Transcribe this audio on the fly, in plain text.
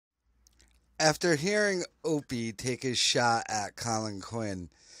After hearing Opie take his shot at Colin Quinn,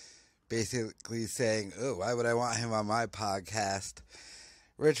 basically saying, "Oh, why would I want him on my podcast?"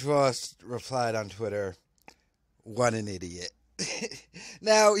 Rich Voss replied on Twitter, "What an idiot."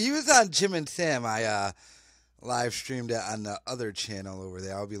 Now, he was on Jim and Sam. I live streamed it on the other channel over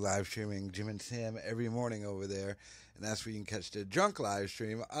there. I'll be live streaming Jim and Sam every morning over there, and that's where you can catch the drunk live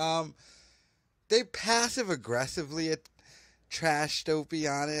stream. They passive aggressively trashed Opie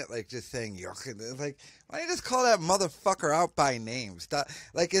on it, like just saying yuck. Like, why don't you just call that motherfucker out by name? Stop.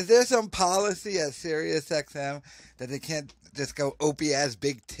 Like, is there some policy at SiriusXM that they can't just go Opie has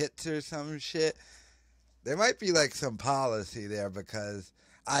big tits or some shit? There might be like some policy there, because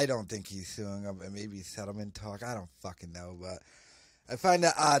I don't think he's suing him, and maybe settlement talk. I don't fucking know, but I find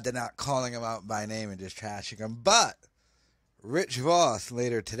it odd they're not calling him out by name and just trashing him. But Rich Voss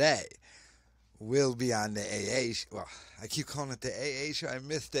later today will be on the AA show. Well, I keep calling it the AA show. I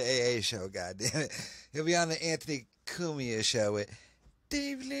missed the AA show, goddammit. He'll be on the Anthony Cumia show with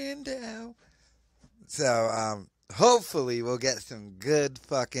Dave Landau. So, hopefully we'll get some good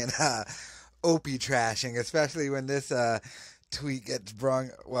fucking Opie trashing, especially when this tweet gets brung,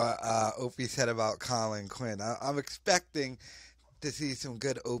 Opie said about Colin Quinn. I'm expecting to see some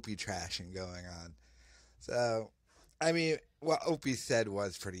good Opie trashing going on. So, I mean, what Opie said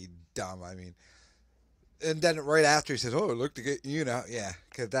was pretty dumb. I mean, and then right after he says, "Oh, look to get Ian out." Yeah,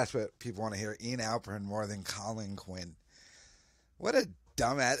 because that's what people want to hear, Ian Alperin more than Colin Quinn. What a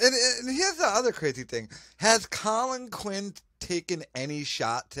dumbass. And here's the other crazy thing. Has Colin Quinn taken any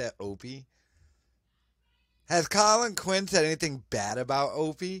shots at Opie? Has Colin Quinn said anything bad about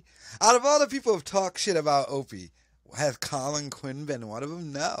Opie? Out of all the people who've talked shit about Opie, has Colin Quinn been one of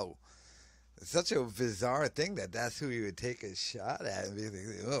them? No. It's such a bizarre thing that's who you would take a shot at. And be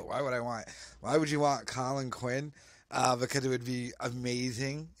like, oh, why would you want Colin Quinn? Because it would be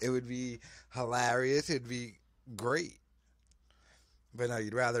amazing. It would be hilarious. It would be great. But no,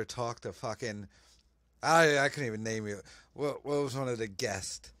 you'd rather talk to fucking, I couldn't even name you. What was one of the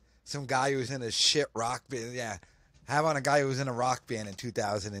guests? Some guy who was in a shit rock band. Yeah. Have on a guy who was in a rock band in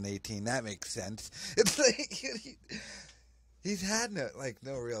 2018. That makes sense. It's like, he's had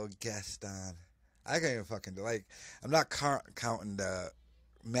no real guest on. I can't even fucking do, like, I'm not counting the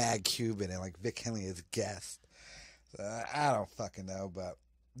Mag Cuban and like Vic Henley as guest. So I don't fucking know, but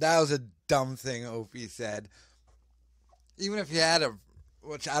that was a dumb thing Opie said. Even if he had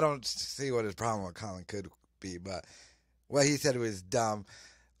which I don't see what his problem with Colin could be, but what he said was dumb.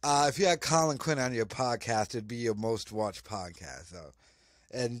 If you had Colin Quinn on your podcast, it'd be your most watched podcast. So,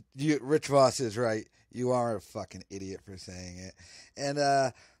 and Rich Voss is right. You are a fucking idiot for saying it. And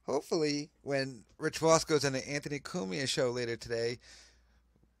hopefully, when Rich Voss goes on the Anthony Cumia show later today,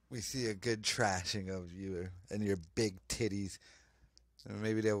 we see a good trashing of you and your big titties. And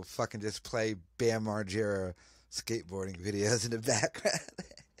maybe they'll fucking just play Bam Margera skateboarding videos in the background.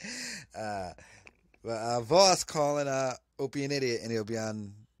 But Voss calling Opie an idiot, and he'll be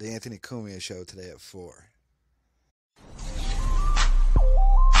on the Anthony Cumia show today at 4.